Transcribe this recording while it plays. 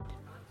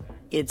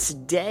It's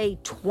day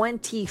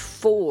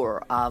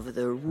 24 of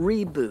the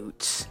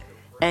Reboots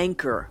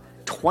Anchor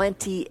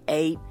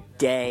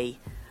 28-day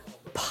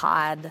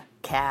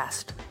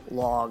podcast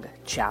log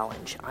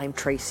challenge. I'm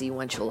Tracy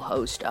Winchell,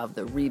 host of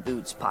the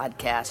Reboots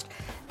podcast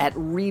at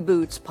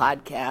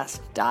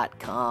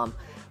rebootspodcast.com.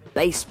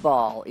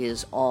 Baseball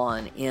is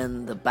on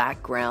in the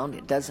background.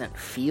 It doesn't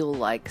feel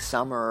like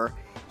summer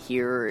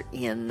here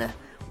in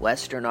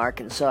western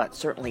Arkansas. It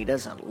certainly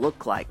doesn't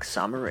look like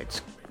summer.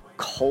 It's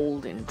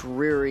cold and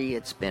dreary.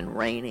 It's been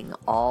raining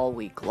all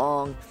week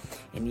long,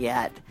 and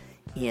yet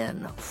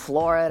in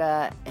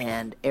Florida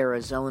and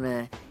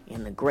Arizona,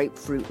 in the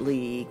Grapefruit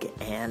League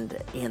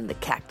and in the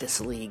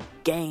Cactus League,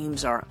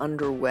 games are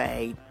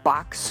underway.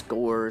 Box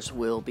scores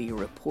will be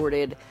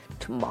reported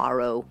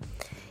tomorrow,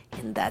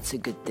 and that's a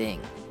good thing.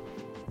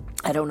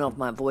 I don't know if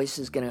my voice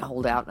is going to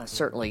hold out, and I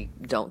certainly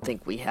don't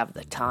think we have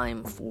the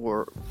time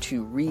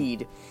to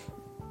read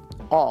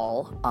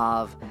all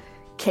of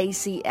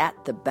Casey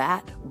at the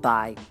Bat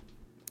by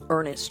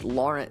Ernest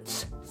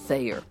Lawrence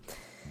Thayer.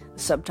 The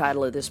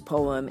subtitle of this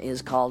poem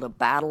is called A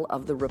Battle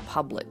of the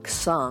Republic,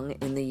 sung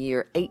in the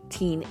year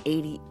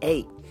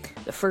 1888.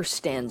 The first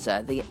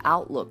stanza: the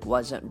outlook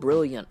wasn't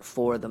brilliant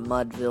for the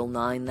Mudville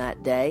Nine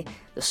that day.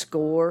 The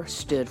score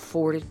stood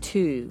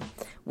 4-2,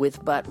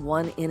 with but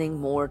one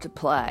inning more to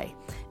play.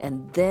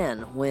 And then,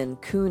 when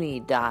Cooney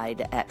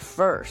died at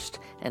first,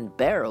 and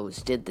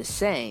Barrows did the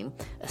same,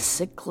 a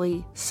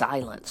sickly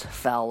silence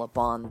fell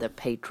upon the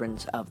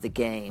patrons of the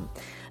game.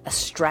 A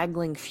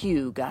straggling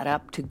few got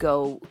up to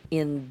go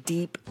in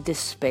deep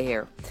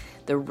despair.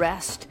 The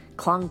rest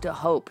clung to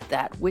hope,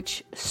 that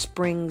which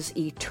springs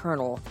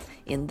eternal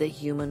in the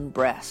human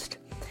breast.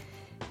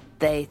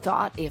 They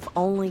thought if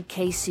only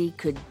Casey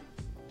could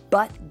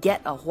but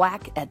get a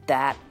whack at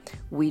that,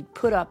 we'd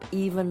put up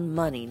even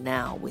money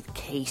now with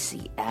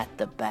Casey at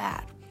the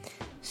bat.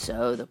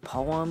 So the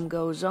poem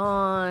goes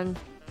on,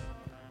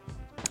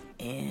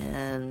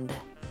 and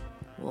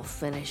we'll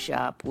finish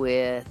up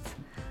with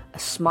a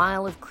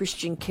smile of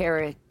Christian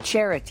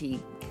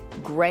charity,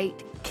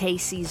 great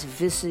Casey's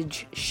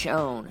visage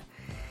shone.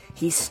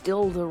 He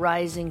stilled the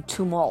rising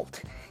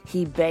tumult.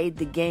 He bade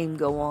the game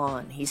go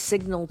on. He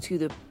signaled to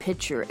the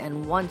pitcher,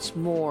 and once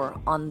more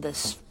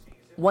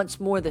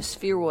the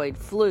spheroid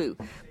flew.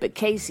 But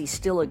Casey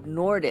still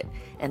ignored it,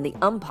 and the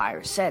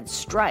umpire said,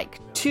 "Strike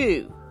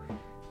 2."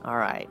 All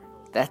right,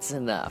 that's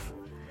enough.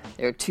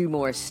 There are 2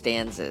 more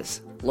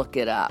stanzas. Look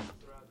it up.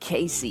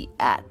 Casey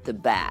at the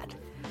Bat.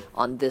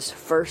 On this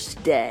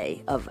first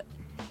day of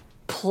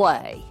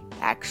play,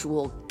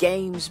 actual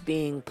games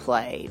being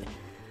played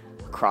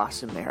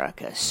across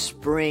America,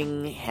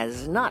 spring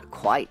has not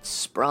quite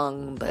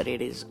sprung, but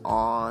it is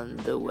on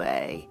the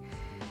way.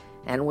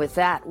 And with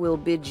that, we'll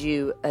bid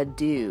you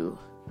adieu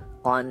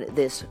on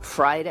this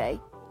Friday,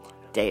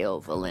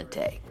 Deo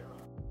Volente.